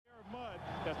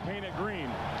Painted green.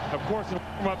 Of course, in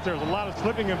warm-ups, there's a lot of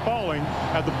slipping and falling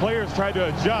as the players try to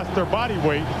adjust their body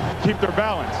weight, keep their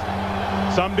balance.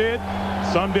 Some did,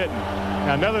 some didn't.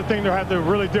 Now, another thing they'll have to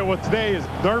really deal with today is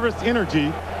nervous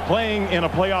energy playing in a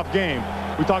playoff game.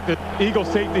 We talked to Eagle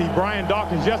safety Brian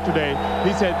Dawkins yesterday.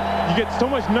 He said you get so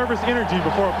much nervous energy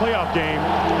before a playoff game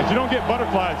that you don't get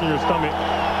butterflies in your stomach,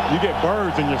 you get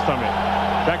birds in your stomach.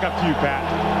 Back up to you, Pat.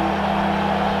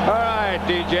 All right,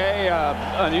 DJ,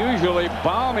 unusually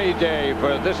balmy day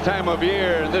for this time of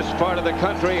year in this part of the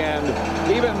country, and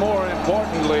even more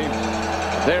importantly,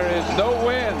 there is no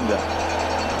wind.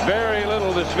 Very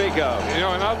little to speak of. You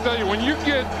know, and I'll tell you, when you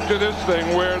get to this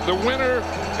thing where the winner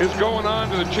is going on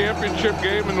to the championship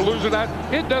game and the loser that,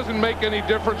 it doesn't make any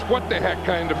difference what the heck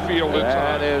kind of field it's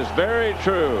on. That is very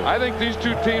true. I think these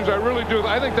two teams, I really do,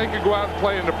 I think they could go out and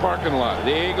play in the parking lot.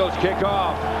 The Eagles kick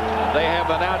off. They have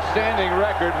an outstanding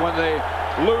record when they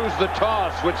lose the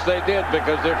toss, which they did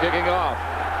because they're kicking off.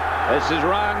 This is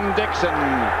Rondixon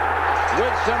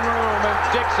with some room, and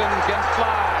Dixon can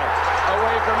fly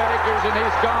away from Akers, and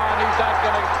he's gone. He's not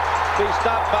going to be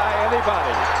stopped by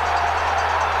anybody.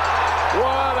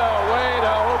 What a way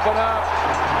to open up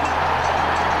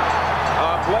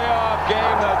a playoff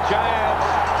game. The Giants,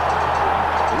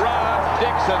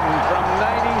 Rondixon from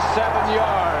 97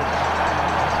 yards.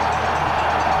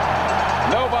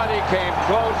 Nobody came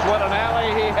close. What an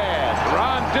alley he had.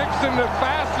 Rondixon, the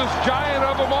fastest Giant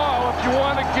of them all. If you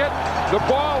want to get the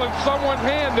ball in someone's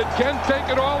hand that can take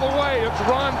it all the way, it's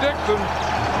Rondixon.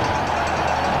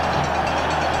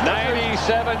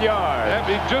 97 yards.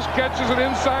 He just catches it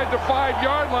inside the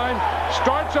 5-yard line,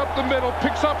 starts up the middle,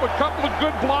 picks up a couple of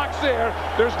good blocks there.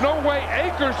 There's no way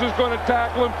Akers is going to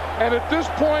tackle him. And at this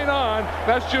point on,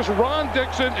 that's just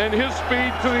Rondixon and his speed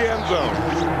to the end zone.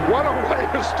 What a way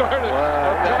to start a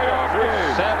playoff game.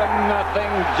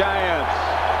 7-0 Giants.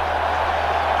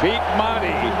 Beat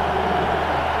Monty.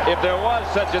 If there was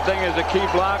such a thing as a key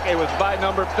block, it was by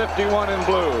number 51 in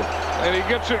blue. And he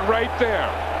gets it right there.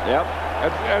 Yep.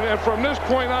 And from this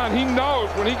point on, he knows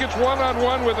when he gets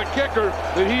one-on-one with a kicker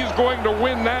that he's going to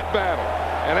win that battle.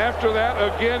 And after that,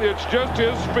 again, it's just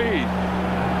his speed.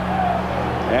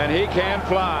 And he can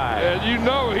fly. And you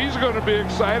know he's going to be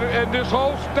excited, and this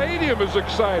whole stadium is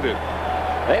excited.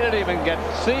 They didn't even get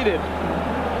seated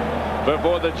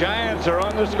before the Giants are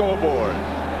on the scoreboard.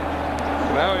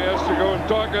 Now he has to go and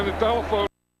talk on the telephone.